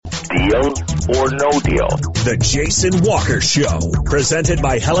Deal or no deal? The Jason Walker Show, presented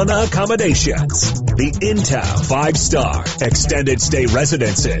by Helena Accommodations. The in-town 5-star extended stay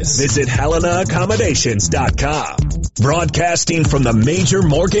residences. Visit HelenaAccommodations.com. Broadcasting from the Major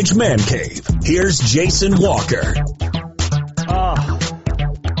Mortgage Man Cave, here's Jason Walker.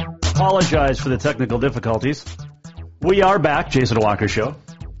 Apologize for the technical difficulties. We are back, Jason Walker Show,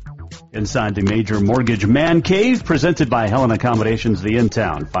 inside the Major Mortgage Man Cave, presented by Helena Accommodations, the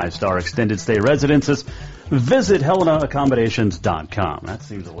in-town 5-star extended stay residences. Visit HelenaAccommodations.com. That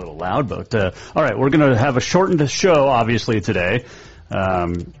seems a little loud, but all right, we're going to have a shortened show, obviously, today.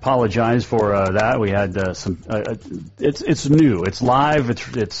 Apologize for that. We had it's new, it's live,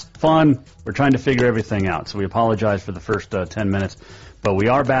 it's fun. We're trying to figure everything out, so we apologize for the first 10 minutes. But we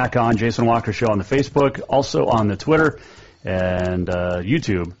are back on Jason Walker Show on the Facebook, also on the Twitter and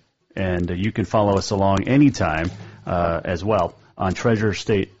YouTube. And you can follow us along anytime as well on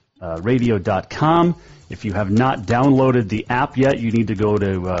TreasureStateRadio.com. If you have not downloaded the app yet, you need to go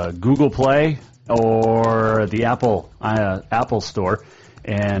to Google Play or the Apple Store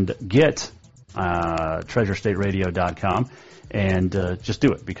and get TreasureStateRadio.com. And just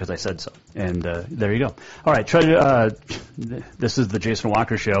do it because I said so. And there you go. All right, this is the Jason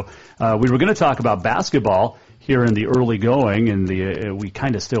Walker Show. We were going to talk about basketball here in the early going, and we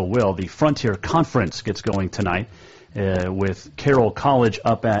kind of still will. The Frontier Conference gets going tonight with Carroll College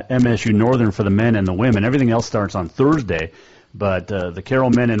up at MSU Northern for the men and the women. Everything else starts on Thursday, but the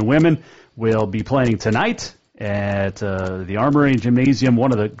Carroll men and women will be playing tonight at the Armory Gymnasium,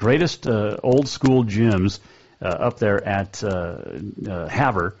 one of the greatest old school gyms up there at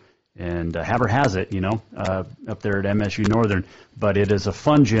Havre, and Havre has it, up there at MSU Northern. But it is a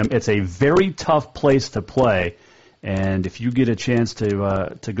fun gym. It's a very tough place to play, and if you get a chance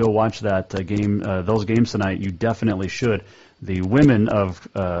to go watch that those games tonight, you definitely should. The women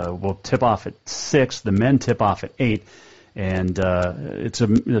will tip off at 6. The men tip off at 8, and it's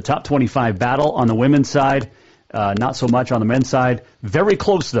a top 25 battle on the women's side. Not so much on the men's side. Very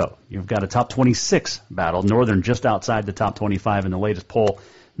close, though. You've got a top 26 battle. Northern just outside the top 25 in the latest poll.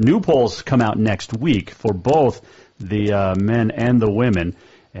 New polls come out next week for both the men and the women,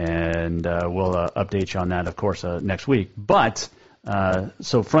 and we'll update you on that, of course, next week. But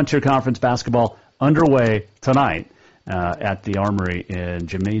so Frontier Conference basketball underway tonight at the Armory and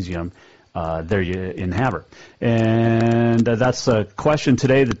Gymnasium. There in Havre. And that's a question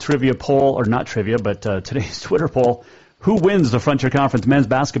today, the trivia poll, or not trivia, but today's Twitter poll. Who wins the Frontier Conference men's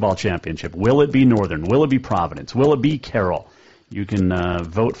basketball championship? Will it be Northern? Will it be Providence? Will it be Carroll? You can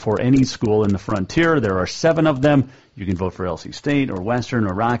vote for any school in the Frontier. There are 7 of them. You can vote for LC State or Western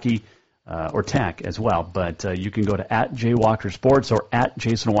or Rocky or Tech as well. But you can go to @JWalkerSports or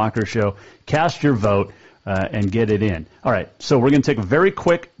 @JasonWalkerShow. Cast your vote. And get it in. All right, so we're going to take a very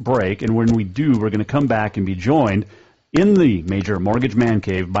quick break, and when we do, we're going to come back and be joined in the Major Mortgage Man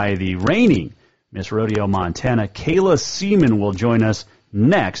Cave by the reigning Miss Rodeo Montana. Kayla Seaman will join us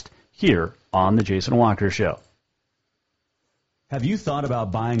next here on the Jason Walker Show. Have you thought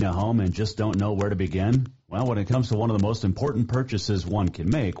about buying a home and just don't know where to begin? Well, when it comes to one of the most important purchases one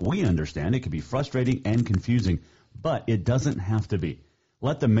can make, we understand it can be frustrating and confusing, but it doesn't have to be.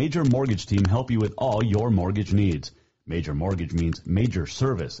 Let the Major Mortgage team help you with all your mortgage needs. Major Mortgage means major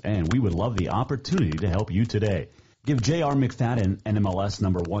service, and we would love the opportunity to help you today. Give J.R. McFadden, NMLS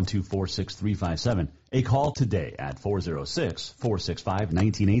number 1246357, a call today at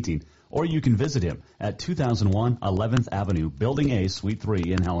 406-465-1918, or you can visit him at 2001 11th Avenue, Building A, Suite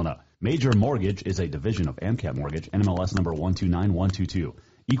 3 in Helena. Major Mortgage is a division of AMCAP Mortgage, NMLS number 129122,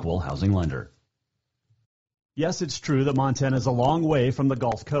 equal housing lender. Yes, it's true that Montana is a long way from the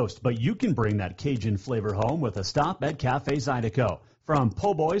Gulf Coast, but you can bring that Cajun flavor home with a stop at Cafe Zydeco. From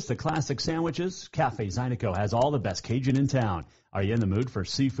po' boys to classic sandwiches, Cafe Zydeco has all the best Cajun in town. Are you in the mood for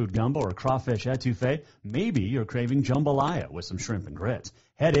seafood gumbo or crawfish etouffee? Maybe you're craving jambalaya with some shrimp and grits.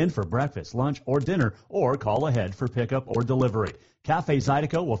 Head in for breakfast, lunch, or dinner, or call ahead for pickup or delivery. Cafe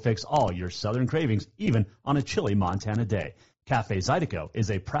Zydeco will fix all your southern cravings, even on a chilly Montana day. Cafe Zydeco is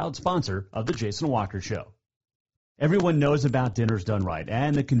a proud sponsor of the Jason Walker Show. Everyone knows about Dinners Done Right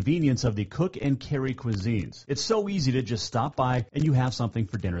and the convenience of the cook and carry cuisines. It's so easy to just stop by and you have something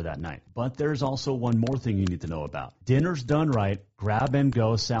for dinner that night. But there's also one more thing you need to know about. Dinners Done Right Grab and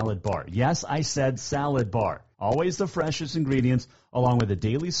Go Salad Bar. Yes, I said salad bar. Always the freshest ingredients along with a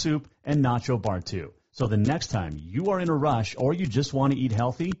daily soup and nacho bar too. So the next time you are in a rush or you just want to eat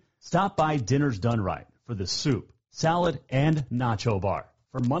healthy, stop by Dinners Done Right for the soup, salad, and nacho bar.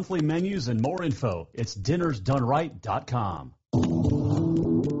 For monthly menus and more info, it's dinnersdoneright.com.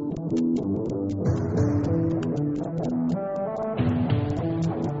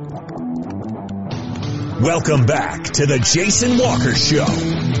 Welcome back to the Jason Walker Show.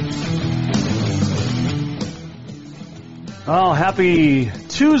 Oh, happy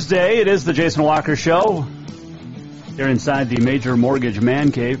Tuesday. It is the Jason Walker Show. Here inside the Major Mortgage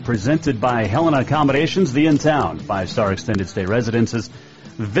Man Cave, presented by Helena Accommodations, the in-town 5-star extended stay residences.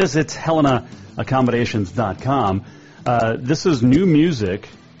 Visit HelenaAccommodations.com. This is new music.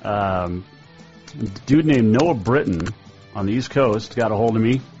 A dude named Noah Britton on the East Coast got a hold of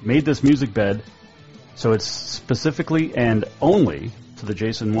me, made this music bed, so it's specifically and only to the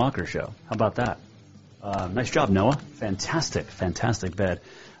Jason Walker Show. How about that? Nice job, Noah. Fantastic bed.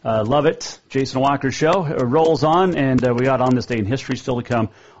 Love it. Jason Walker Show rolls on, and we got On This Day in History still to come.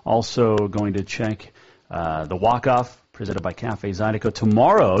 Also going to check the walk-off presented by Cafe Zydeco.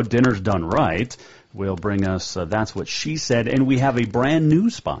 Tomorrow, Dinner's Done Right will bring us That's What She Said, and we have a brand new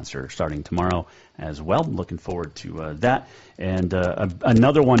sponsor starting tomorrow as well. Looking forward to that. And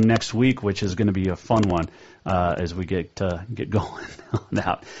another one next week, which is going to be a fun one as we get going on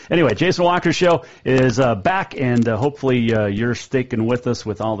that. Anyway, Jason Walker Show is back, and hopefully you're sticking with us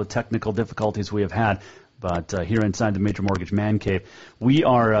with all the technical difficulties we have had. But here inside the Major Mortgage Man Cave, we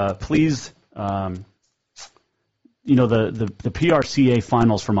are pleased. The PRCA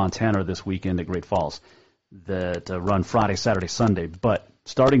finals for Montana are this weekend at Great Falls that run Friday, Saturday, Sunday. But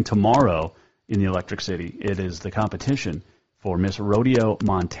starting tomorrow in the Electric City, it is the competition for Miss Rodeo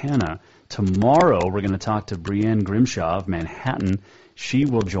Montana. Tomorrow we're going to talk to Brienne Grimshaw of Manhattan. She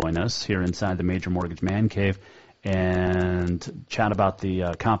will join us here inside the Major Mortgage Man Cave and chat about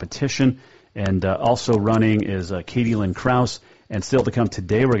the competition. And also running is Katie Lynn Krause. And still to come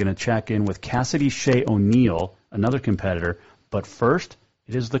today, we're going to check in with Cassidy Shea O'Neill, another competitor. But first,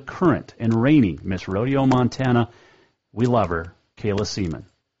 it is the current and reigning Miss Rodeo Montana. We love her, Kayla Seaman.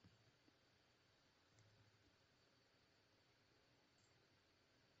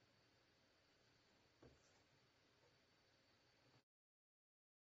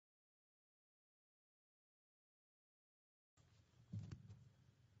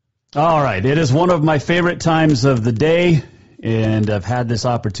 All right, it is one of my favorite times of the day, and I've had this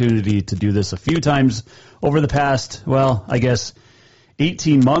opportunity to do this a few times over the past,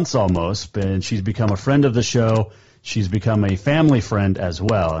 18 months almost, and she's become a friend of the show. She's become a family friend as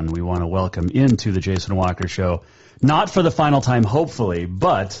well, and we want to welcome into the Jason Walker Show, not for the final time, hopefully,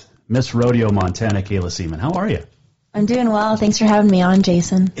 but Miss Rodeo Montana, Kayla Seaman. How are you? I'm doing well. Thanks for having me on,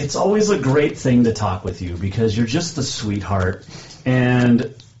 Jason. It's always a great thing to talk with you because you're just a sweetheart,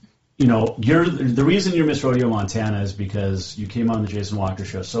 and you're the reason you're Miss Rodeo Montana is because you came on the Jason Walker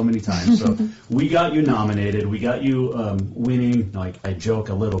Show so many times. So we got you nominated. We got you winning. Like, I joke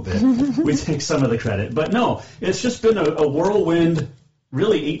a little bit. We take some of the credit. But no, it's just been a whirlwind,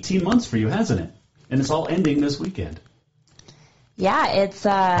 really 18 months for you, hasn't it? And it's all ending this weekend. Yeah,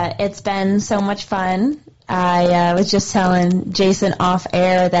 it's been so much fun. I was just telling Jason off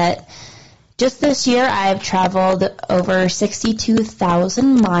air that just this year, I've traveled over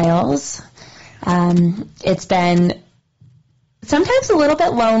 62,000 miles. It's been sometimes a little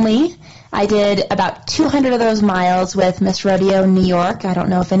bit lonely. I did about 200 of those miles with Miss Rodeo New York. I don't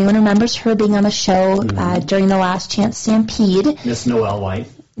know if anyone remembers her being on the show during the Last Chance Stampede. Miss Noelle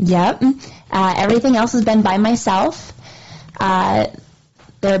White. Yep. Everything else has been by myself. There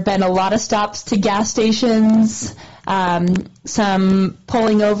have been a lot of stops to gas stations, some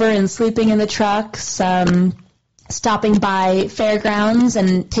pulling over and sleeping in the truck, some stopping by fairgrounds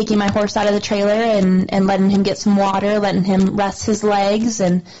and taking my horse out of the trailer and letting him get some water, letting him rest his legs,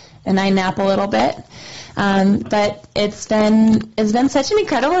 and I nap a little bit. But it's been such an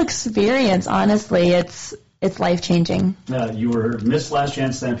incredible experience, honestly. It's life-changing. You were Miss Last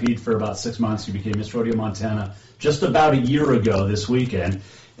Chance Stampede for about 6 months. You became Miss Rodeo Montana just about a year ago this weekend.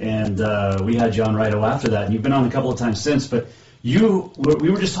 And we had John Rido after that. And you've been on a couple of times since. But we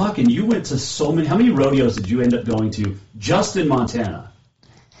were just talking. You went to so many. How many rodeos did you end up going to just in Montana?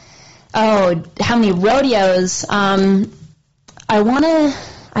 Oh, how many rodeos? I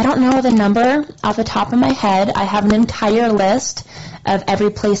don't know the number off the top of my head. I have an entire list of every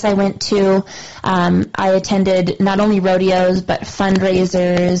place I went to. I attended not only rodeos, but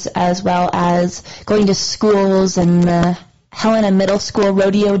fundraisers, as well as going to schools and the Helena Middle School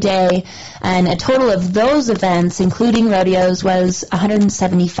Rodeo Day. And a total of those events, including rodeos, was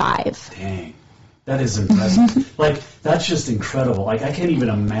 175. Dang. That is impressive. That's just incredible. I can't even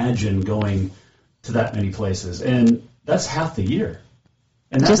imagine going to that many places. And that's half the year.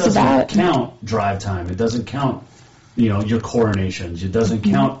 And that just doesn't about count drive time. It doesn't count, your coronations. It doesn't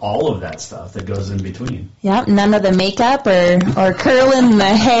count all of that stuff that goes in between. Yep, none of the makeup or curling the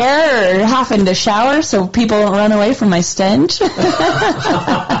hair or having to shower so people don't run away from my stench.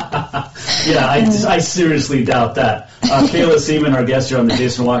 Yeah, I seriously doubt that. Kayla Seaman, our guest here on the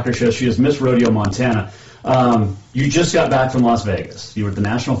Jason Walker Show, she is Miss Rodeo Montana. You just got back from Las Vegas. You were at the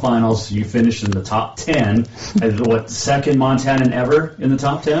national finals. You finished in the top 10. Second Montanan ever in the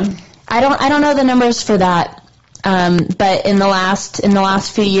top 10? I don't know the numbers for that. But in the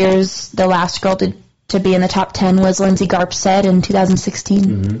last few years, the last girl to be in the top 10 was Lindsay Garpstead in 2016.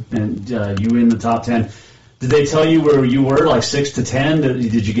 Mm-hmm. And you in the top 10. Did they tell you where you were, like 6 to 10?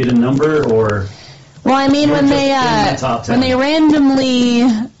 Did you get a number, or? Well, I mean, when they randomly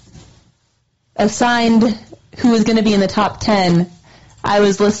assigned who was going to be in the top 10, I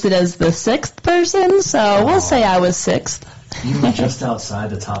was listed as the 6th person, so we'll say I was 6th. You were just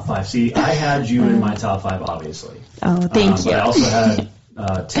outside the top 5. See, I had you in my top 5, obviously. Oh, thank you. But I also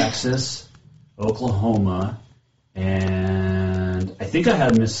had Texas, Oklahoma, and I think I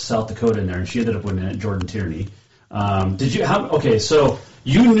had Miss South Dakota in there, and she ended up winning it, Jordan Tierney. Did you have? Okay, so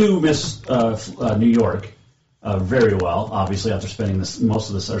you knew Miss New York very well, obviously, after spending some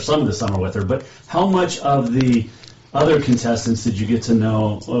of the summer with her. But how much of the other contestants did you get to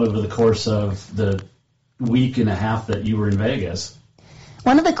know over the course of the week and a half that you were in Vegas?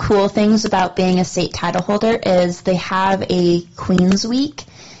 One of the cool things about being a state title holder is they have a Queens Week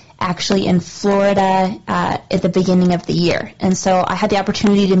actually in Florida at the beginning of the year. And so I had the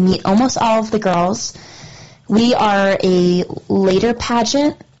opportunity to meet almost all of the girls. We are a later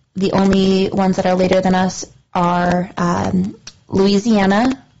pageant. The only ones that are later than us are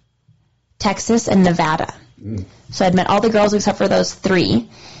Louisiana, Texas, and Nevada. So I'd met all the girls except for those 3.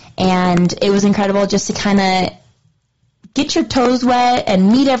 And it was incredible just to kind of get your toes wet and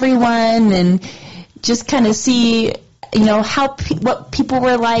meet everyone and just kind of see, what people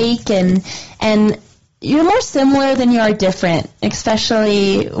were like, and you're more similar than you are different,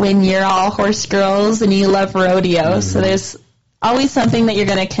 especially when you're all horse girls and you love rodeo. Mm-hmm. So there's always something that you're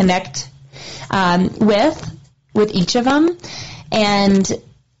going to connect with each of them. And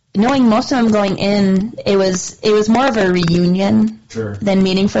knowing most of them going in, it was more of a reunion than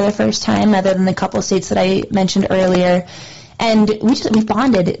meeting for the first time, other than the couple of states that I mentioned earlier. And we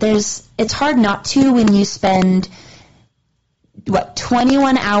bonded. It's hard not to when you spend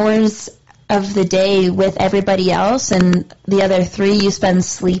 21 hours of the day with everybody else, and the other 3 you spend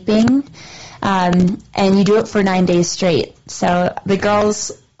sleeping, and you do it for 9 days straight. So all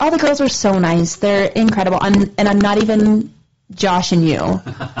the girls were so nice. They're incredible. I'm not even joshing you.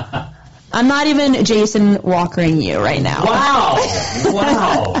 I'm not even Jason Walkering you right now.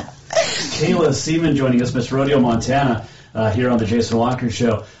 Wow. Kayla Seaman joining us, Miss Rodeo Montana, here on the Jason Walker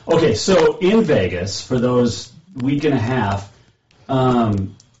Show. Okay, so in Vegas, for those week and a half,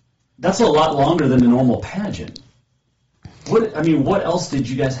 that's a lot longer than the normal pageant. What else did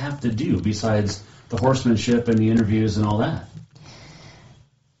you guys have to do besides the horsemanship and the interviews and all that?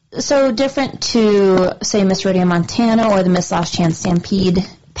 So different to, say, Miss Rodeo Montana or the Miss Last Chance Stampede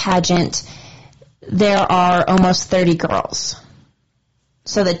pageant, there are almost 30 girls.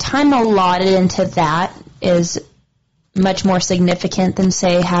 So the time allotted into that is much more significant than,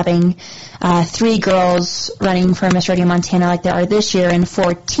 say, having 3 girls running for Miss Rodeo Montana like there are this year and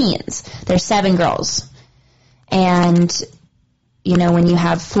 4 teens. There's 7 girls. And, when you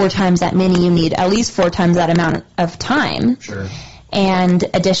have 4 times that many, you need at least 4 times that amount of time. Sure. And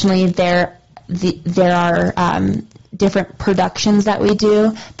additionally, there are different productions that we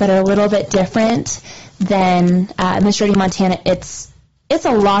do that are a little bit different than Miss Rodeo Montana. It's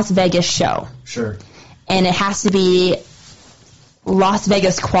a Las Vegas show. Sure. And it has to be Las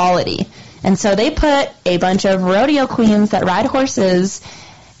Vegas quality. And so they put a bunch of rodeo queens that ride horses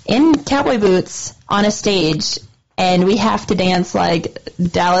in cowboy boots on a stage, and we have to dance like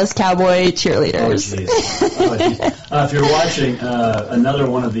Dallas Cowboy cheerleaders. Oh, geez. If you're watching, another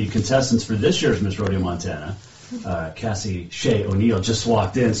one of the contestants for this year's Miss Rodeo Montana, Cassie Shea O'Neill, just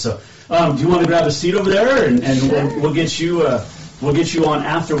walked in. So do you want to grab a seat over there, and we'll get you on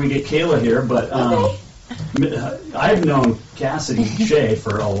after we get Kayla here. But I've known Cassidy Shea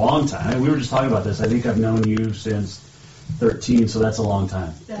for a long time. We were just talking about this. I think I've known you since 13, so that's a long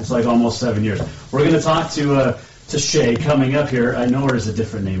time. It's like almost 7 years. We're going to talk to Shea coming up here. I know her as a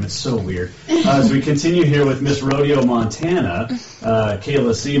different name. It's so weird. As we continue here with Miss Rodeo Montana,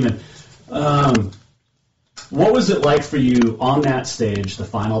 Kayla Seaman. What was it like for you on that stage the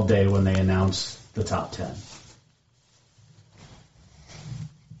final day when they announced the top 10?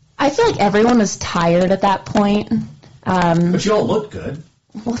 I feel like everyone was tired at that point. But you all look good.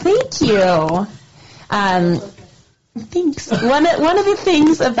 Well, thank you. Thanks. One of the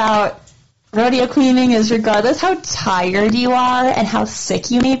things about rodeo queening is regardless how tired you are and how sick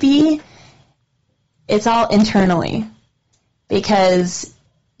you may be, it's all internally. Because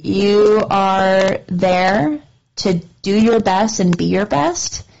You are there to do your best and be your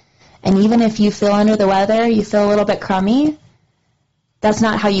best. And even if you feel under the weather, you feel a little bit crummy, that's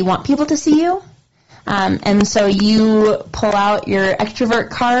not how you want people to see you. And so you pull out your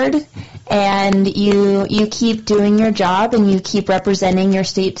extrovert card and you keep doing your job and you keep representing your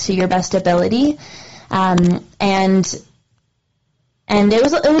state to your best ability. And it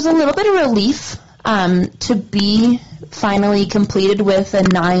was a little bit of relief to be finally completed with a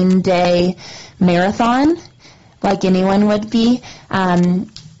 9-day marathon, like anyone would be.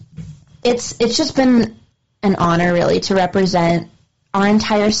 It's just been an honor, really, to represent our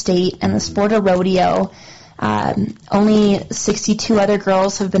entire state and the sport of rodeo. Only 62 other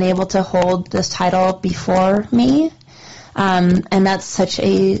girls have been able to hold this title before me, and that's such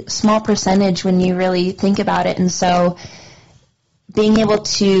a small percentage when you really think about it. And so being able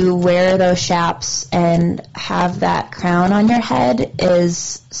to wear those chaps and have that crown on your head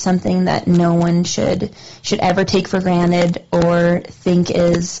is something that no one should ever take for granted or think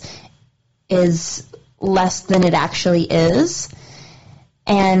is less than it actually is.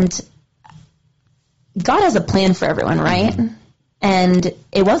 And God has a plan for everyone, right? And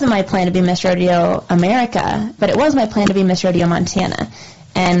it wasn't my plan to be Miss Rodeo America, but it was my plan to be Miss Rodeo Montana.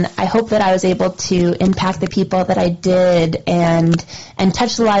 And I hope that I was able to impact the people that I did and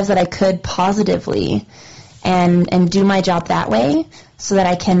touch the lives that I could positively and do my job that way so that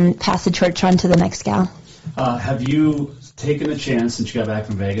I can pass the torch on to the next gal. Have you taken a chance since you got back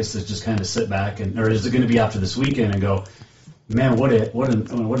from Vegas to just kind of sit back, or is it going to be after this weekend and go, man, what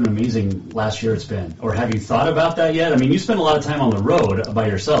an amazing last year it's been? Or have you thought about that yet? I mean, you spend a lot of time on the road by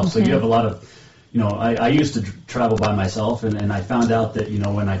yourself, so you have a lot of, I used to travel by myself, and I found out that,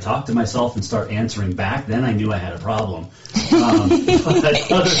 when I talk to myself and start answering back, then I knew I had a problem.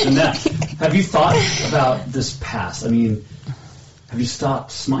 But other than that, have you thought about this past? I mean, have you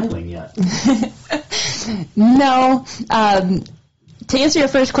stopped smiling yet? No. To answer your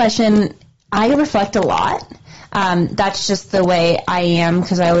first question, I reflect a lot. That's just the way I am,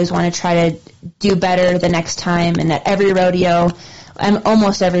 because I always want to try to do better the next time. And at every rodeo,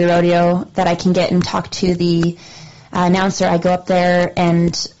 almost every rodeo that I can get and talk to the announcer, I go up there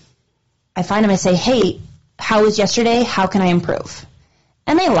and I find him. I say, hey, how was yesterday? How can I improve?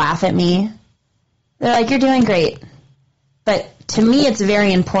 And they laugh at me. They're like, you're doing great. But to me, it's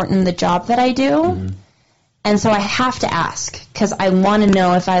very important, the job that I do. Mm-hmm. And so I have to ask, because I want to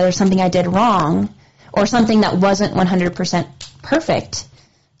know if there's something I did wrong or something that wasn't 100% perfect,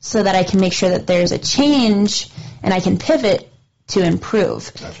 so that I can make sure that there's a change and I can pivot to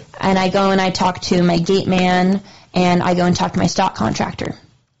improve. Gotcha. And I go and I talk to my gate man, and I go and talk to my stock contractor.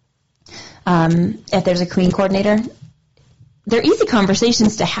 If there's a queen coordinator, they're easy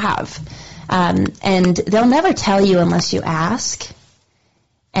conversations to have. And they'll never tell you unless you ask.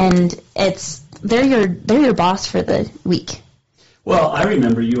 And they're your boss for the week. Well, I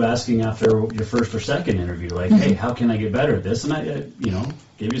remember you asking after your first or second interview, like, hey, how can I get better at this? And I,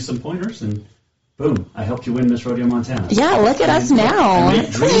 gave you some pointers, and boom, I helped you win Miss Rodeo Montana. Yeah, look at us now. And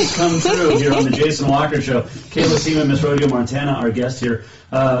make dreams come true here on the Jason Walker Show. Kayla Seaman, Miss Rodeo Montana, our guest here.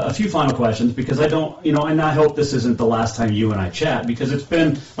 A few final questions, because I don't, and I hope this isn't the last time you and I chat, because it's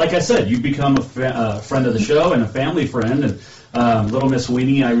been, like I said, you've become a friend of the show and a family friend. And Little Miss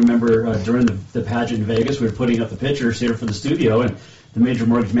Weenie, I remember during the pageant in Vegas, we were putting up the pictures here for the studio, and the Major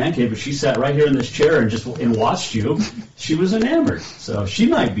Mortgage Man Cave, but she sat right here in this chair and watched you. She was enamored. So she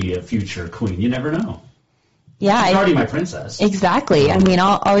might be a future queen. You never know. Yeah. She's already my princess. Exactly. I mean,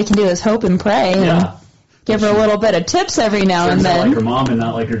 all we can do is hope and pray. Yeah. And give her a little bit of tips every now and then. Like her mom and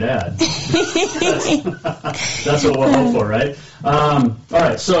not like her dad. That's what we'll hope for, right? All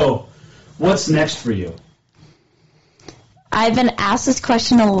right, so what's next for you? I've been asked this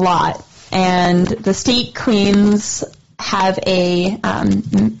question a lot, and the state queens have a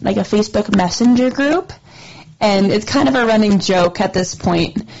Facebook Messenger group, and it's kind of a running joke at this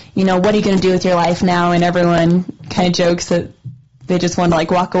point. What are you going to do with your life now? And everyone kind of jokes that they just want to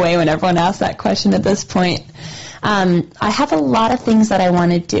walk away when everyone asks that question at this point. I have a lot of things that I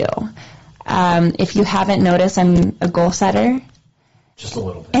want to do. If you haven't noticed, I'm a goal setter. Just a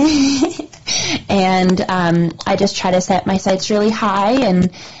little bit. And I just try to set my sights really high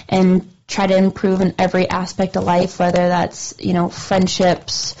and try to improve in every aspect of life, whether that's,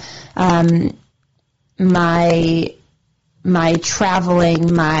 friendships, my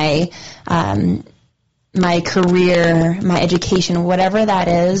traveling, my career, my education, whatever that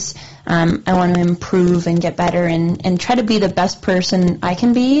is. I want to improve and get better and try to be the best person I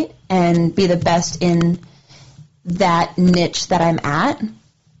can be and be the best in that niche that I'm at.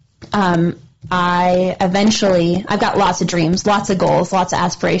 I've got lots of dreams, lots of goals, lots of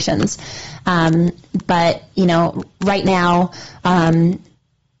aspirations. But, right now, I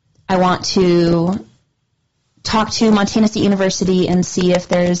want to talk to Montana State University and see if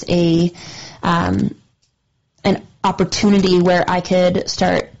there's an opportunity where I could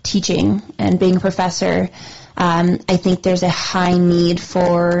start teaching and being a professor. I think there's a high need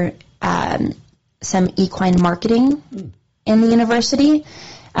for some equine marketing in the university.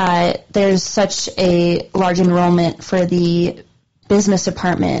 There's such a large enrollment for the business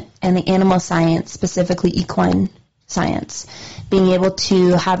department and the animal science, specifically equine science. Being able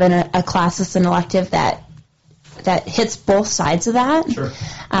to have a class as an elective that hits both sides of that. Sure.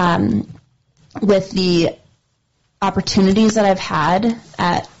 With the opportunities that I've had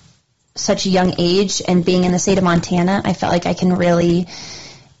at such a young age and being in the state of Montana, I felt like I can really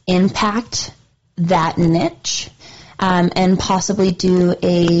impact that niche and possibly do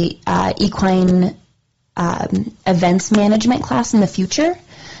a equine events management class in the future.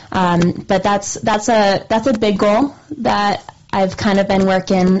 But that's a big goal that I've kind of been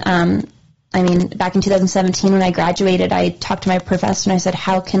working. Back in 2017 when I graduated, I talked to my professor and I said,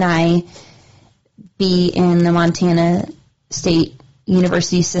 how can I be in the Montana State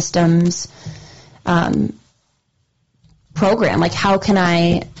University Systems program? Like, how can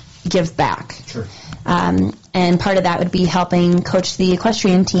I give back? Sure. And part of that would be helping coach the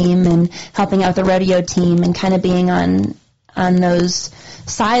equestrian team and helping out the rodeo team and kind of being on those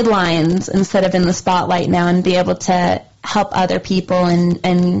sidelines instead of in the spotlight now, and be able to help other people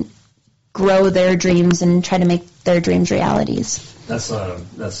and grow their dreams and try to make their dreams realities. That's awesome,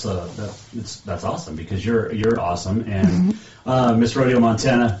 because you're awesome. And Miss Rodeo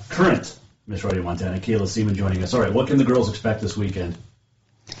Montana, current Miss Rodeo Montana, Kayla Seaman joining us. All right, what can the girls expect this weekend?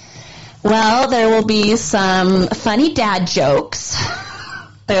 Well, there will be some funny dad jokes.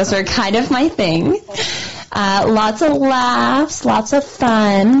 Those are kind of my thing. Lots of laughs, lots of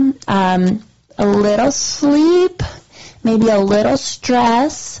fun, a little sleep, maybe a little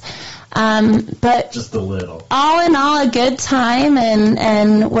stress, but just a little. All in all, a good time,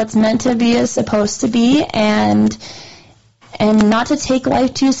 and what's meant to be is supposed to be, and not to take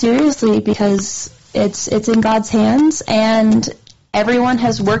life too seriously, because it's in God's hands, and everyone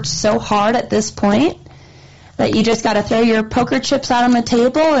has worked so hard at this point that you just got to throw your poker chips out on the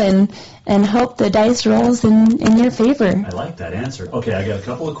table and hope the dice rolls in your favor. I like that answer. Okay, I got a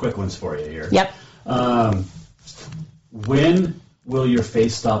couple of quick ones for you here. Yep. When will your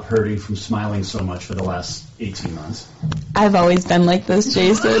face stop hurting from smiling so much for the last 18 months? I've always been like this,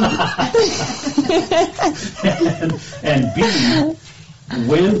 Jason. and B,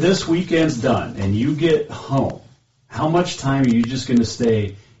 when this weekend's done and you get home, how much time are you just going to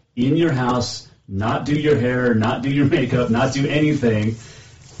stay in your house, not do your hair, not do your makeup, not do anything?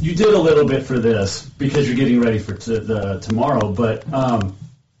 You did a little bit for this because you're getting ready for tomorrow, but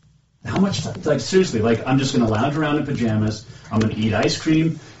how much time? Like, seriously, like, I'm just going to lounge around in pajamas, I'm going to eat ice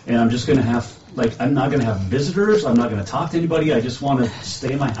cream, and I'm just going to have, like, I'm not going to have visitors, I'm not going to talk to anybody, I just want to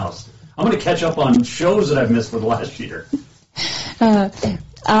stay in my house. I'm going to catch up on shows that I've missed for the last year.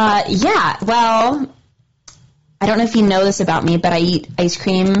 Yeah, well, I don't know if you know this about me, but I eat ice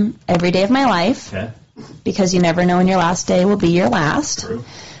cream every day of my life. Okay. Because you never know when your last day will be your last. True.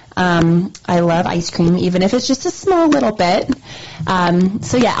 I love ice cream, even if it's just a small little bit.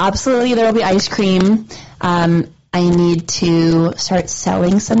 So yeah, absolutely there will be ice cream. I need to start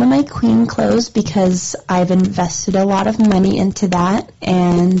selling some of my queen clothes because I've invested a lot of money into that,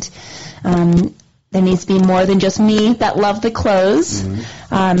 and there needs to be more than just me that love the clothes.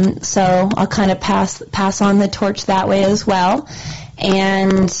 Mm-hmm. So I'll kind of pass on the torch that way as well.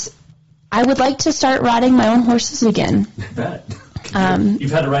 And I would like to start riding my own horses again. I bet.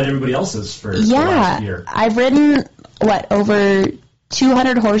 You've had to ride everybody else's for the last year. I've ridden, over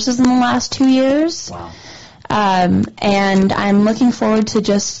 200 horses in the last 2 years. Wow. And I'm looking forward to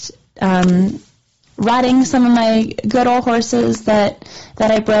just riding some of my good old horses that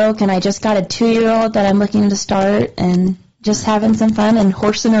I broke, and I just got a 2-year-old that I'm looking to start, and just having some fun and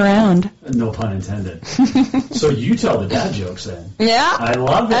horsing around. No pun intended. So you tell the dad jokes then. Yeah. I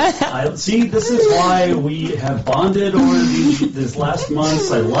love it. See, this is why we have bonded over these last months.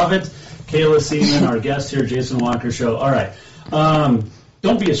 I love it. Kayla Seaman, our guest here, Jason Walker Show. All right.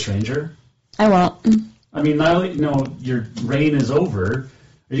 Don't be a stranger. I won't. I mean, now you know your reign is over.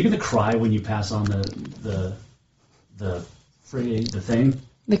 Are you going to cry when you pass on the thing?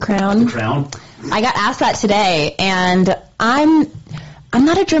 The crown. The crown. I got asked that today, and I'm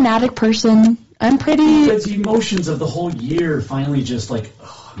not a dramatic person. I'm pretty. It's the emotions of the whole year finally just like,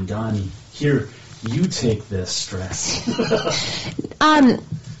 oh, I'm done. Here, you take this stress.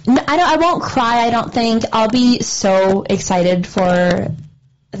 No, I won't cry, I don't think. I'll be so excited for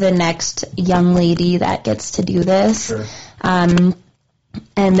the next young lady that gets to do this. Sure. And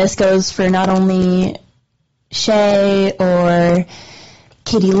this goes for not only Shay or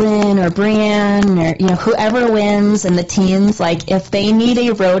Katie Lynn or Brian or whoever wins in the teens. Like, if they need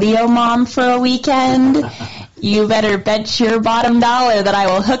a rodeo mom for a weekend, you better bet your bottom dollar that I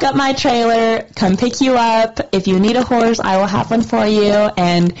will hook up my trailer, come pick you up. If you need a horse, I will have one for you.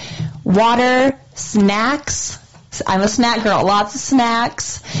 And water, snacks. I'm a snack girl. Lots of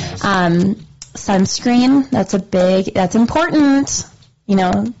snacks. Sunscreen. That's important.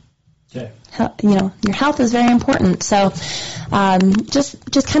 Okay. Your health is very important. So,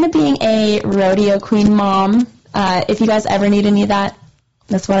 just kind of being a rodeo queen mom. If you guys ever need any of that,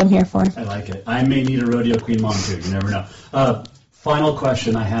 that's what I'm here for. I like it. I may need a rodeo queen mom too. You never know. Final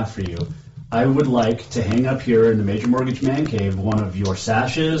question I have for you. I would like to hang up here in the Major Mortgage Man Cave one of your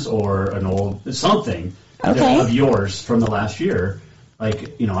sashes or an old something of yours from the last year.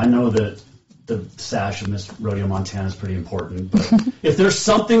 Like, I know that the sash in this Rodeo Montana is pretty important. But if there's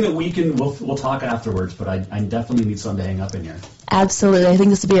something that we'll talk afterwards. But I definitely need something to hang up in here. Absolutely. I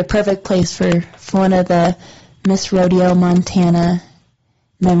think this would be a perfect place for one of the Miss Rodeo Montana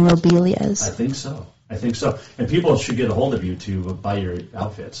memorabilias. I think so. And people should get a hold of you to buy your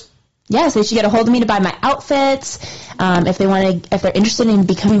outfits. Yes, they should get a hold of me to buy my outfits. If they're interested in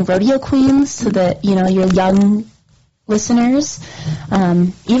becoming rodeo queens, so that your young listeners,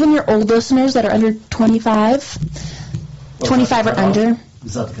 even your old listeners that are under 25, 25 or under.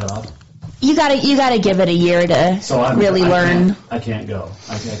 Is that the cutoff? You gotta give it a year to really learn. I can't go.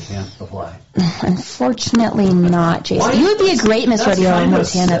 I can't apply. Unfortunately not, Jason. You would be a great Miss Rodeo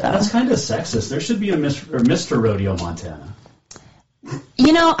Montana, though. That's kind of sexist. There should be a Miss or Mr. Rodeo Montana.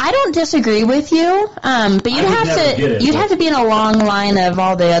 I don't disagree with you, but you'd have to be in a long line of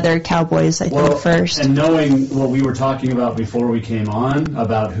all the other cowboys, I think, first. And knowing what we were talking about before we came on,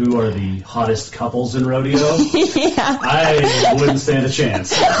 about who are the hottest couples in rodeo, I wouldn't stand a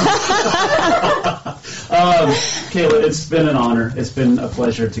chance. Kayla, it's been an honor. It's been a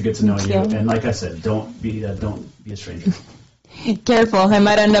pleasure to get to know you. And like I said, don't be a stranger. Careful, I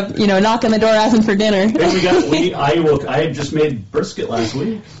might end up, knocking the door asking for dinner. I just made brisket last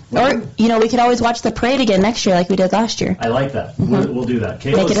week. Or, we could always watch the parade again next year like we did last year. I like that. Mm-hmm. We'll do that.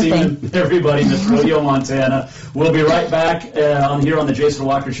 Kayla Seaman, everybody, Miss Rodeo Montana. We'll be right back here on the Jason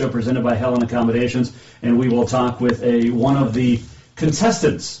Walker Show, presented by Helen Accommodations, and we will talk with one of the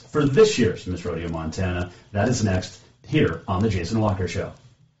contestants for this year's Miss Rodeo Montana. That is next here on the Jason Walker Show.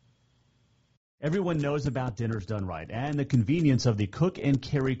 Everyone knows about Dinners Done Right and the convenience of the cook and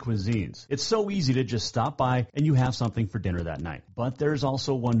carry cuisines. It's so easy to just stop by and you have something for dinner that night. But there's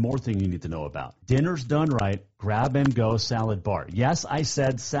also one more thing you need to know about. Dinners Done Right Grab and Go Salad Bar. Yes, I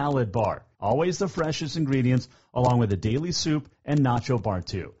said salad bar. Always the freshest ingredients, along with a daily soup and nacho bar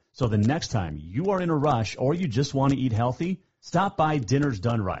too. So the next time you are in a rush or you just want to eat healthy, stop by Dinners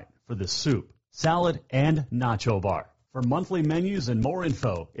Done Right for the soup, salad, and nacho bar. For monthly menus and more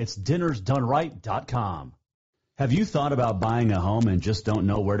info, it's dinnersdoneright.com. Have you thought about buying a home and just don't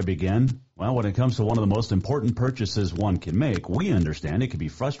know where to begin? Well, when it comes to one of the most important purchases one can make, we understand it can be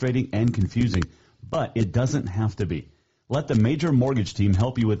frustrating and confusing, but it doesn't have to be. Let the Major Mortgage team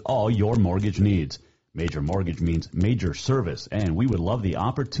help you with all your mortgage needs. Major Mortgage means major service, and we would love the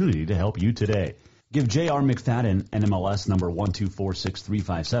opportunity to help you today. Give J.R. McFadden, NMLS number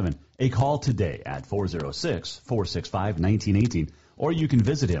 1246357, a call today at 406-465-1918, or you can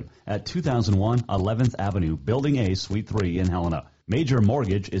visit him at 2001 11th Avenue, Building A, Suite 3 in Helena. Major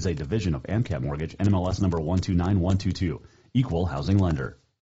Mortgage is a division of AMCAP Mortgage, NMLS number 129122, equal housing lender.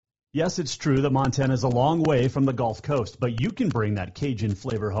 Yes, it's true that Montana is a long way from the Gulf Coast, but you can bring that Cajun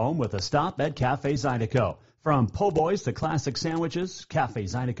flavor home with a stop at Cafe Zydeco. From po' boys to classic sandwiches, Cafe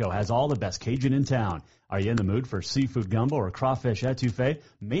Zydeco has all the best Cajun in town. Are you in the mood for seafood gumbo or crawfish etouffee?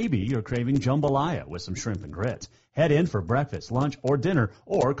 Maybe you're craving jambalaya with some shrimp and grits. Head in for breakfast, lunch, or dinner,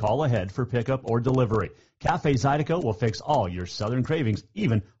 or call ahead for pickup or delivery. Cafe Zydeco will fix all your southern cravings,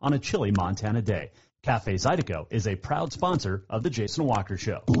 even on a chilly Montana day. Cafe Zydeco is a proud sponsor of the Jason Walker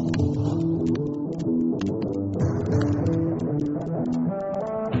Show.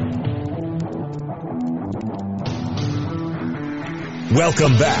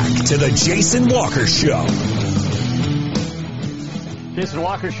 Welcome back to the Jason Walker Show. Jason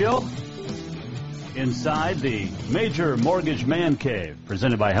Walker Show, inside the Major Mortgage Man Cave,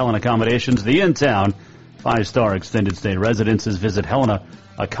 presented by Helen Accommodations, the in-town 5-star extended stay residences. Visit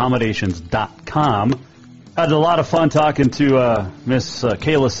HelenaAccommodations.com. Had a lot of fun talking to Miss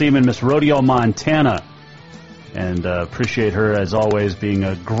Kayla Seaman, Miss Rodeo Montana. and appreciate her, as always, being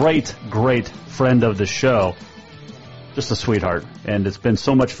a great, great friend of the show. Just a sweetheart, and it's been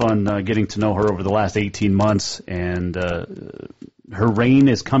so much fun getting to know her over the last 18 months, and her reign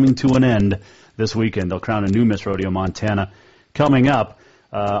is coming to an end this weekend. They'll crown a new Miss Rodeo Montana coming up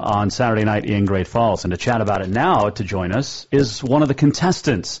on Saturday night in Great Falls. And to chat about it now, to join us, is one of the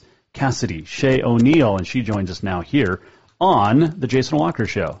contestants, Cassidy Shea O'Neill, and she joins us now here on The Jason Walker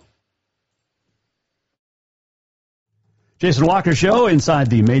Show. Jason Walker Show inside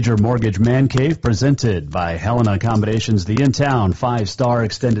the Major Mortgage Man Cave, presented by Helena Accommodations, the in-town 5-star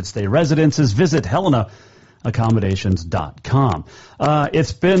extended stay residences. Visit HelenaAccommodations.com.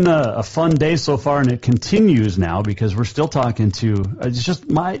 It's been a fun day so far, and it continues now because we're still talking to.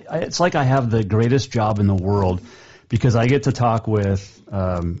 It's like I have the greatest job in the world because I get to talk with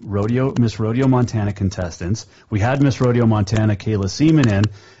Miss Rodeo Montana contestants. We had Miss Rodeo Montana Kayla Seaman in.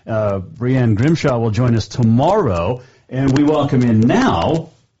 Brianne Grimshaw will join us tomorrow. And we welcome in now,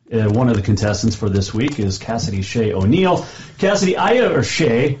 one of the contestants for this week is Cassidy Shea O'Neill. Cassidy, I'm going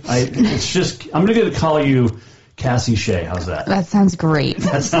to call you Cassie Shea. How's that? That sounds great.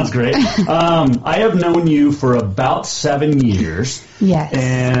 That sounds great. I have known you for about 7 years. Yes.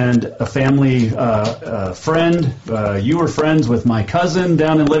 And a family friend. You were friends with my cousin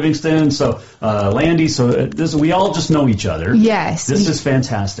down in Livingston, so Landy. So we all just know each other. Yes. This is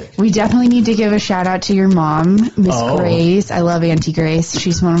fantastic. We definitely need to give a shout out to your mom, Miss Grace. I love Auntie Grace.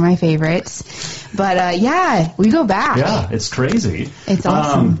 She's one of my favorites. But yeah, we go back. Yeah, it's crazy. It's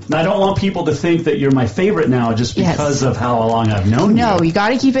awesome. I don't want people to think that you're my favorite now just because of how long I've known you. No, you got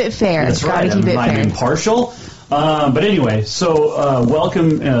to keep it fair. That's right. Keep it I'm fair. impartial. But anyway, so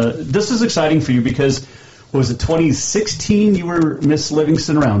welcome. This is exciting for you because, what was it, 2016 you were Miss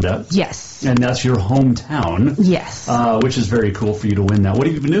Livingston Roundup? Yes. And that's your hometown. Yes. Which is very cool for you to win that. What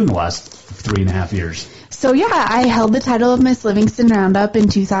have you been doing the last 3.5 years? So yeah, I held the title of Miss Livingston Roundup in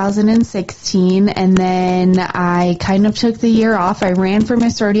 2016, and then I kind of took the year off. I ran for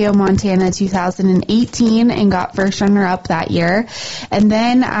Miss Rodeo Montana 2018 and got first runner-up that year. And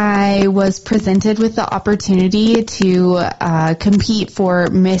then I was presented with the opportunity to compete for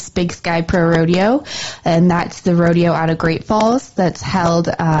Miss Big Sky Pro Rodeo, and that's the rodeo out of Great Falls that's held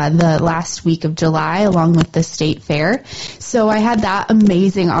the last week of July along with the state fair. So I had that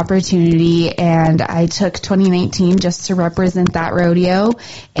amazing opportunity, and I took 2019 just to represent that rodeo,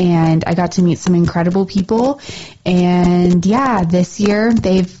 and I got to meet some incredible people. And yeah, this year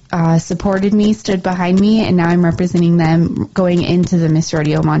they've supported me, stood behind me, and now I'm representing them going into the Miss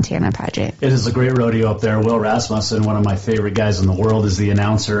Rodeo Montana pageant. It is a great rodeo up there. Will Rasmussen, one of my favorite guys in the world, is the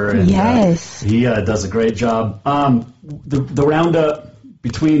announcer. And, yes. He does a great job. The roundup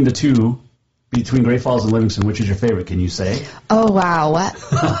between the two, between Great Falls and Livingston, which is your favorite? Can you say? Oh, wow.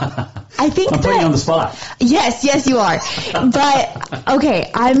 I think I'm putting you on the spot. Yes, you are. But, okay,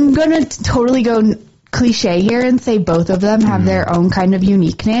 I'm going to totally go cliche here and say both of them have their own kind of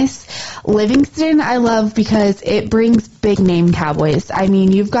uniqueness. Livingston I love because it brings big name cowboys. I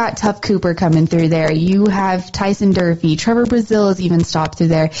mean, you've got Tuff Cooper coming through there. You have Tyson Durfee. Trevor Brazil has even stopped through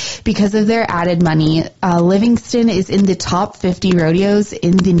there because of their added money. Livingston is in the top 50 rodeos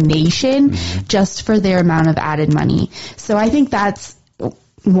in the nation just for their amount of added money. So I think that's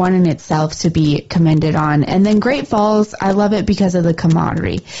one in itself to be commended on. And then Great Falls, I love it because of the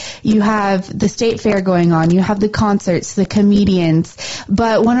camaraderie. You have the state fair going on, you have the concerts, the comedians,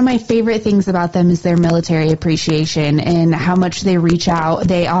 but one of my favorite things about them is their military appreciation and how much they reach out.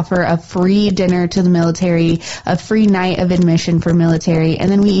 They offer a free dinner to the military, a free night of admission for military,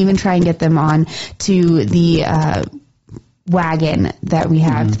 and then we even try and get them on to the wagon that we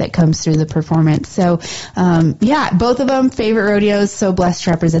have that comes through the performance. So, yeah, both of them, favorite rodeos, so blessed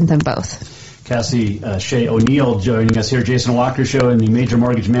to represent them both. Cassie Shea O'Neill joining us here, Jason Walker Show in the Major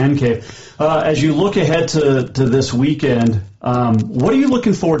Mortgage Man Cave. As you look ahead to this weekend, what are you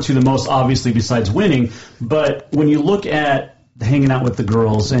looking forward to the most, obviously, besides winning? But when you look at hanging out with the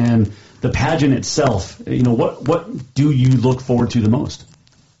girls and the pageant itself, what do you look forward to the most?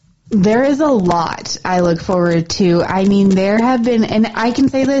 There is a lot I look forward to. I mean, there have been, and I can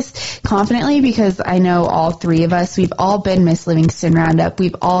say this confidently because I know all three of us, we've all been Miss Livingston Roundup.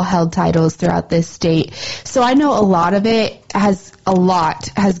 We've all held titles throughout this state. So I know a lot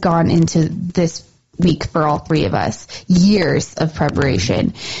has gone into this week for all three of us. Years of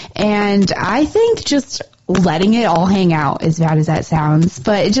preparation. And I think just letting it all hang out, as bad as that sounds,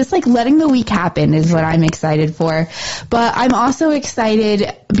 but just like letting the week happen is what I'm excited for. But I'm also excited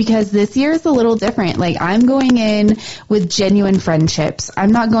because this year is a little different. Like, I'm going in with genuine friendships.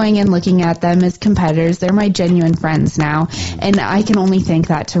 I'm not going in looking at them as competitors. They're my genuine friends now. And I can only thank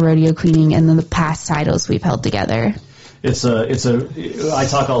that to Rodeo Queening and the past titles we've held together. I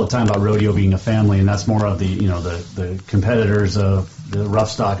talk all the time about rodeo being a family, and that's more of the competitors of the rough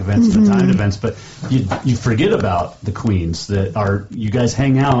stock events and the timed events, but you forget about the queens you guys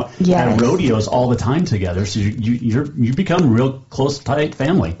hang out at rodeos all the time together, so you become real close, tight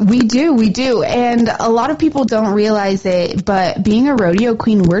family. We do, and a lot of people don't realize it, but being a rodeo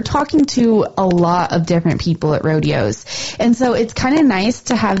queen, we're talking to a lot of different people at rodeos, and so it's kind of nice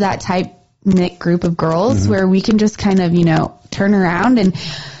to have that tight-knit group of girls where we can just kind of, turn around and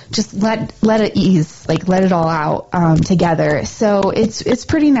just let it ease, like let it all out together. So it's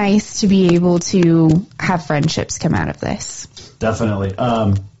pretty nice to be able to have friendships come out of this. Definitely.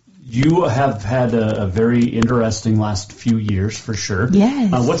 You have had a very interesting last few years, for sure.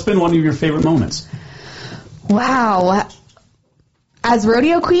 Yes. What's been one of your favorite moments? Wow. As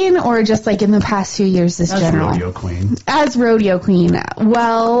rodeo queen, or just like in the past few years as general? As rodeo queen. As rodeo queen.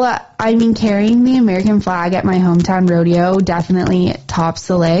 Well, I mean, carrying the American flag at my hometown rodeo definitely tops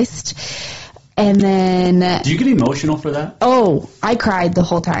the list. And then... Do you get emotional for that? Oh, I cried the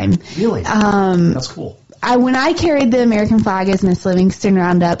whole time. Really? That's cool. When I carried the American flag as Miss Livingston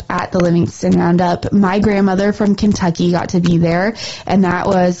Roundup at the Livingston Roundup, my grandmother from Kentucky got to be there, and that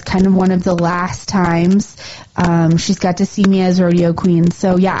was kind of one of the last times she's got to see me as rodeo queen.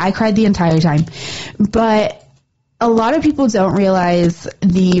 So yeah, I cried the entire time. But a lot of people don't realize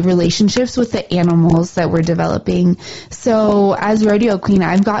the relationships with the animals that we're developing. So as rodeo queen,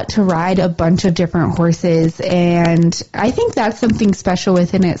 I've got to ride a bunch of different horses, and I think that's something special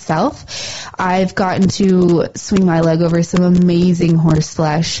within itself. I've gotten to swing my leg over some amazing horse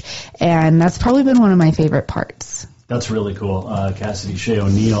flesh, and that's probably been one of my favorite parts. That's really cool. Cassidy Shea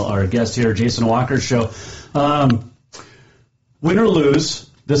O'Neill, our guest here, Jason Walker's show. Win or lose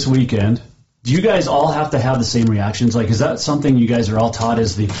this weekend, do you guys all have to have the same reactions? Like, is that something you guys are all taught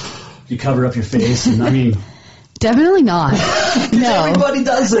as you cover up your face? And I mean... Definitely not. No. Everybody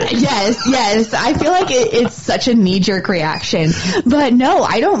does it. Yes. I feel like it's such a knee-jerk reaction. But no,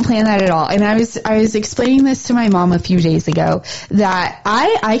 I don't plan that at all. And I was explaining this to my mom a few days ago, that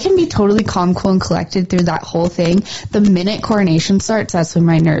I can be totally calm, cool, and collected through that whole thing. The minute coronation starts, that's when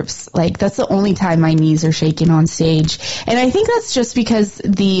my nerves, that's the only time my knees are shaking on stage. And I think that's just because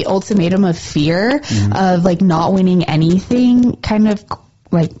the ultimatum of fear of not winning anything kind of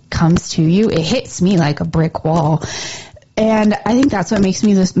comes to you. It hits me like a brick wall. And I think that's what makes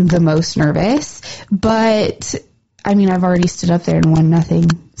me the most nervous. But, I mean, I've already stood up there and won nothing.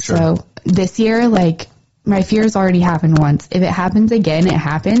 Sure. So this year, my fears already happened once. If it happens again, it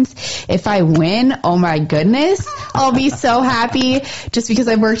happens. If I win, oh my goodness, I'll be so happy just because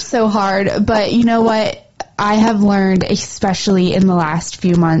I've worked so hard. But you know what? I have learned, especially in the last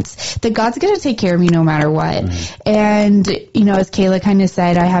few months, that God's going to take care of me no matter what. And, as Kayla kind of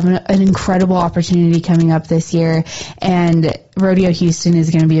said, I have an incredible opportunity coming up this year, and Rodeo Houston is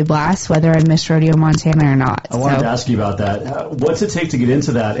going to be a blast, whether I miss Rodeo Montana or not. I wanted to ask you about that. What's it take to get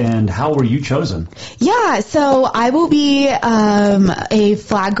into that, and how were you chosen? Yeah, so I will be a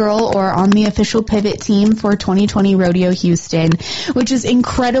flag girl or on the official pivot team for 2020 Rodeo Houston, which is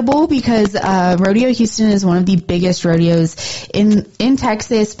incredible because Rodeo Houston is one of the biggest rodeos in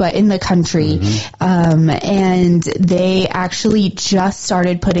Texas, but in the country. And they actually just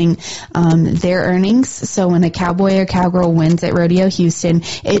started putting their earnings. So when a cowboy or cowgirl wins at Rodeo Houston,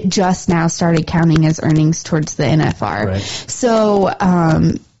 it just now started counting as earnings towards the NFR. Right. So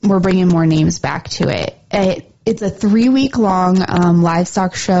we're bringing more names back to it. It's a 3-week-long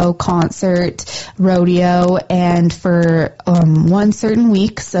livestock show, concert, rodeo, and for one certain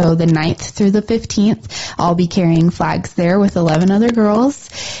week, so the 9th through the 15th, I'll be carrying flags there with 11 other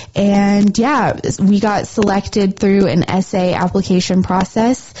girls. And yeah, we got selected through an essay application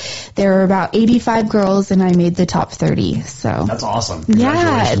process. There were about 85 girls, and I made the top 30. So that's awesome.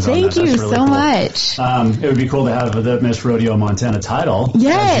 Yeah, thank you so cool. much. It would be cool to have the Miss Rodeo Montana title.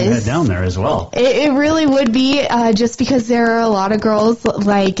 Yes, as you head down there as well. It really would be. Just because there are a lot of girls,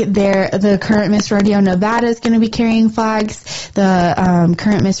 the current Miss Rodeo Nevada is going to be carrying flags, the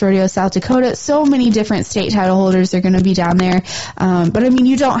current Miss Rodeo South Dakota, so many different state title holders are going to be down there. But I mean,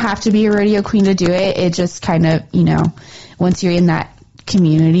 you don't have to be a rodeo queen to do it. It just kind of, once you're in that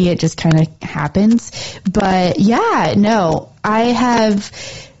community, it just kind of happens. But yeah, no,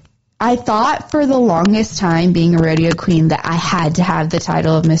 I thought for the longest time, being a rodeo queen, that I had to have the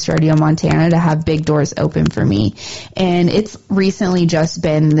title of Miss Rodeo Montana to have big doors open for me. And it's recently just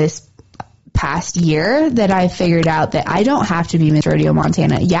been this past year that I figured out that I don't have to be Miss Rodeo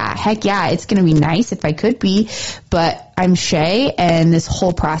Montana. Yeah, heck yeah, it's going to be nice if I could be, but I'm Shay, and this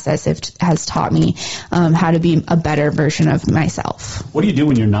whole process has taught me how to be a better version of myself. What do you do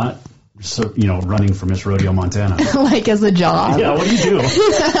when you're not running for Miss Rodeo Montana? Like as a job? Yeah, what do you do?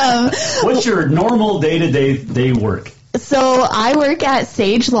 What's your normal day-to-day work? So I work at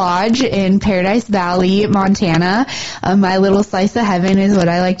Sage Lodge in Paradise Valley, Montana. My little slice of heaven is what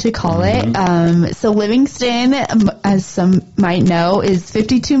I like to call it. So Livingston, as some might know, is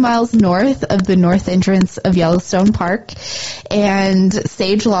 52 miles north of the north entrance of Yellowstone Park. And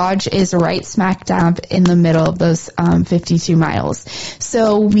Sage Lodge is right smack dab in the middle of those 52 miles.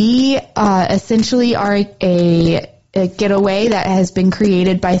 So we essentially are a getaway that has been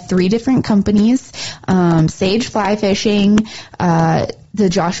created by 3 different companies, Sage Fly Fishing, the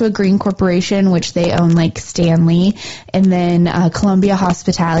Joshua Green Corporation, which they own like Stanley, and then Columbia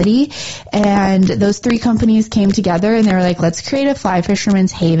Hospitality. And those 3 companies came together and they were like, let's create a fly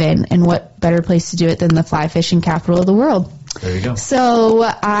fisherman's haven, and what better place to do it than the fly fishing capital of the world. There you go. So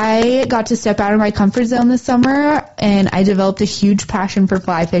I got to step out of my comfort zone this summer, and I developed a huge passion for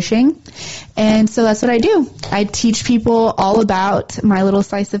fly fishing. And so that's what I do. I teach people all about my little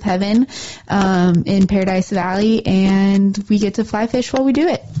slice of heaven in Paradise Valley, and we get to fly fish while we do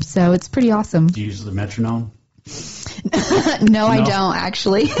it. So it's pretty awesome. Do you use the metronome? No, I don't,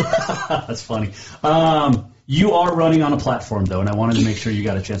 actually. That's funny. You are running on a platform, though, and I wanted to make sure you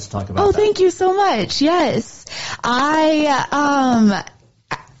got a chance to talk about that. Oh, thank you so much. Yes.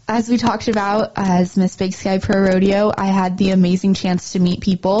 As we talked about, as Miss Big Sky Pro Rodeo, I had the amazing chance to meet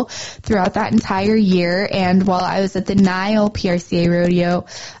people throughout that entire year. And while I was at the Nile PRCA Rodeo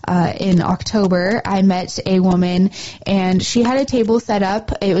in October, I met a woman, and she had a table set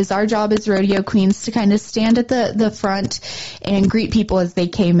up. It was our job as rodeo queens to kind of stand at the front and greet people as they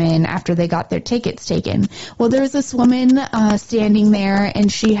came in after they got their tickets taken. Well, there was this woman standing there, and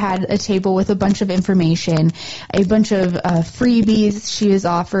she had a table with a bunch of information, a bunch of freebies she was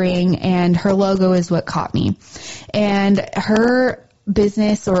offering, and her logo is what caught me. And her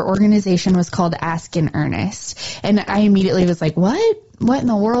business or organization was called Ask in Earnest. And I immediately was like, what? What in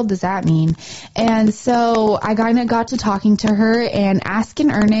the world does that mean? And so I kind of got to talking to her, and Ask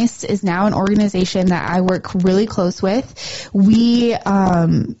in Earnest is now an organization that I work really close with. We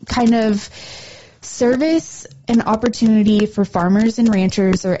kind of service an opportunity for farmers and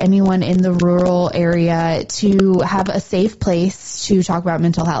ranchers or anyone in the rural area to have a safe place to talk about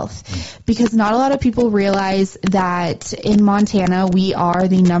mental health. Because not a lot of people realize that in Montana, we are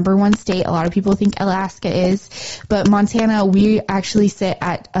the #1 state. A lot of people think Alaska is, but Montana, we actually sit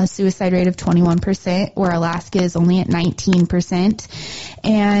at a suicide rate of 21%, where Alaska is only at 19%.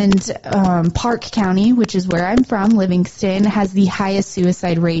 And Park County, which is where I'm from, Livingston, has the highest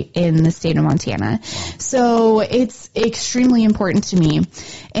suicide rate in the state of Montana. So it's extremely important to me.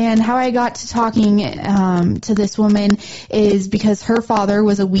 And how I got to talking to this woman is because her father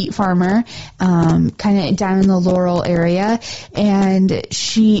was a wheat farmer, kind of down in the Laurel area, and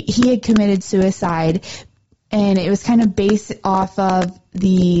he had committed suicide, and it was kind of based off of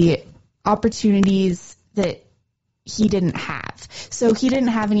the opportunities that he didn't have. So he didn't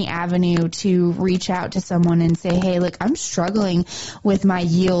have any avenue to reach out to someone and say, hey, look, I'm struggling with my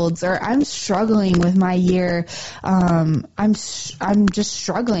yields, or I'm struggling with my year. I'm just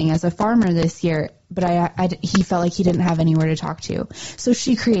struggling as a farmer this year. But he felt like he didn't have anywhere to talk to. So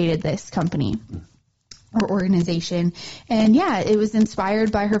she created this company or organization. And yeah, it was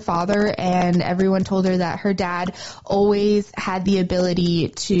inspired by her father, and everyone told her that her dad always had the ability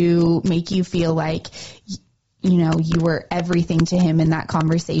to make you feel like, you know, you were everything to him in that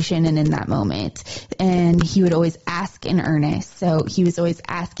conversation and in that moment. And he would always ask in earnest. So he was always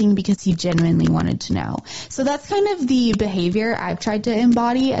asking because he genuinely wanted to know. So that's kind of the behavior I've tried to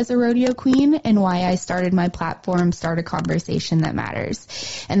embody as a rodeo queen, and why I started my platform, Start a Conversation That Matters.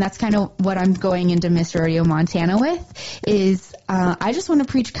 And that's kind of what I'm going into Miss Rodeo Montana with, is I just want to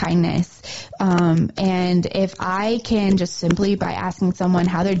preach kindness. And if I can just simply, by asking someone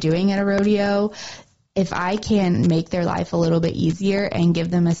how they're doing at a rodeo, if I can make their life a little bit easier and give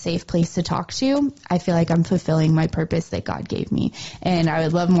them a safe place to talk to, I feel like I'm fulfilling my purpose that God gave me. And I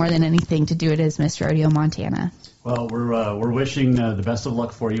would love more than anything to do it as Miss Rodeo Montana. Well, we're wishing the best of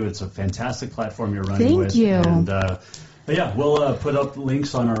luck for you. It's a fantastic platform you're running with. Thank you. And yeah, we'll put up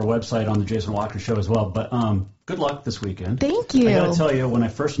links on our website on the Jason Walker Show as well. But good luck this weekend. Thank you. I got to tell you, when I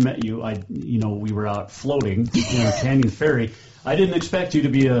first met you, we were out floating, Canyon Ferry. I didn't expect you to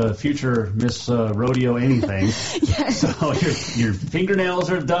be a future Miss Rodeo anything. Yes. So your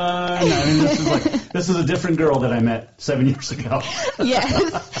fingernails are done. I mean, this is a different girl that I met 7 years ago.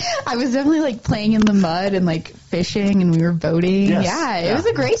 Yes. I was definitely like playing in the mud and like fishing, and we were boating. Yes. Yeah, it was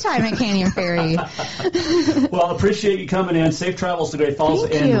a great time at Canyon Ferry. Well, appreciate you coming in. Safe travels to Great Falls.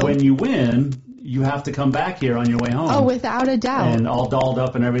 Thank and you. when you win, you have to come back here on your way home. Oh, without a doubt. And all dolled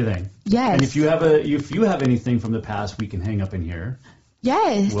up and everything. Yes. And if you have anything from the past, we can hang up in here.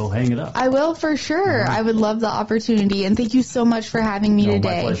 Yes. We'll hang it up. I will for sure. I would love the opportunity, and thank you so much for having me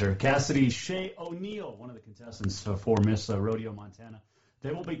today. My pleasure. Cassidy Shea O'Neill, one of the contestants for Miss Rodeo Montana.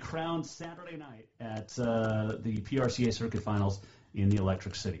 They will be crowned Saturday night at the PRCA Circuit Finals in the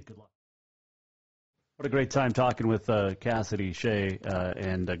Electric City. Good luck. What a great time talking with Cassidy Shea,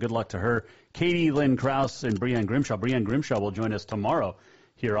 and good luck to her. Katie Lynn Krause and Breanne Grimshaw. Breanne Grimshaw will join us tomorrow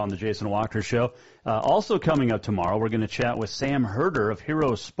here on the Jason Walker Show. Also coming up tomorrow, we're going to chat with Sam Herder of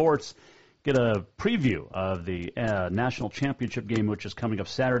Hero Sports, get a preview of the National Championship game, which is coming up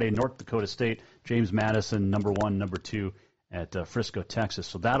Saturday, North Dakota State, James Madison, number 1, number 2 at Frisco, Texas.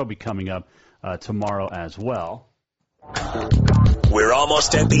 So that'll be coming up tomorrow as well. We're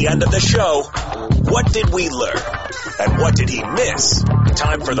almost at the end of the show. What did we learn? And what did he miss?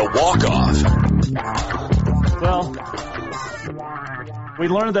 Time for the walk-off. Well, we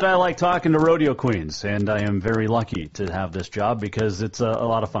learned that I like talking to rodeo queens, and I am very lucky to have this job because it's a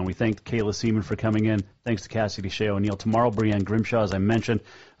lot of fun. We thank Kayla Seaman for coming in. Thanks to Cassidy Shea O'Neill. Tomorrow, Breanne Grimshaw, as I mentioned,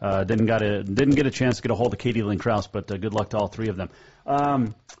 didn't get a chance to get a hold of Katie Lynn Krause, but good luck to all three of them.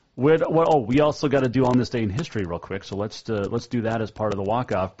 We also got to do On This Day in History real quick, so let's do that as part of the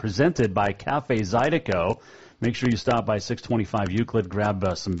walk-off, presented by Cafe Zydeco. Make sure you stop by 625 Euclid, grab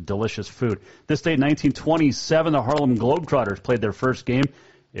some delicious food. This day, 1927, the Harlem Globetrotters played their first game.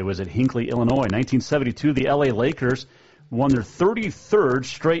 It was at Hinckley, Illinois. 1972, the LA Lakers won their 33rd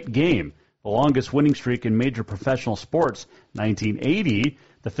straight game, the longest winning streak in major professional sports. 1980,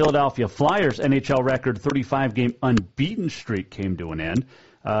 the Philadelphia Flyers NHL record 35-game unbeaten streak came to an end.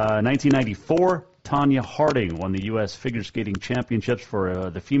 1994, Tanya Harding won the U.S. Figure Skating Championships for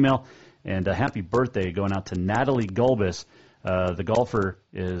the female. And a happy birthday going out to Natalie Gulbis. The golfer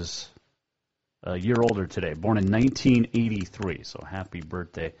is a year older today, born in 1983. So happy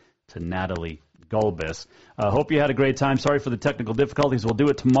birthday to Natalie Gulbis. Hope you had a great time. Sorry for the technical difficulties. We'll do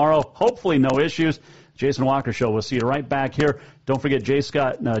it tomorrow. Hopefully no issues. Jason Walker Show. We'll see you right back here. Don't forget Jay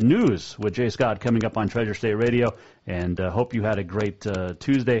Scott News with Jay Scott coming up on Treasure State Radio. And hope you had a great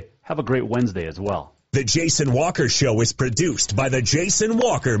Tuesday. Have a great Wednesday as well. The Jason Walker Show is produced by the Jason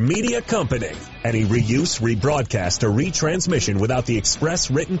Walker Media Company. Any reuse, rebroadcast, or retransmission without the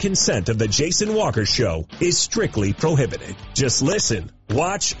express written consent of the Jason Walker Show is strictly prohibited. Just listen,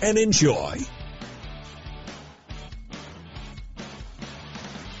 watch, and enjoy.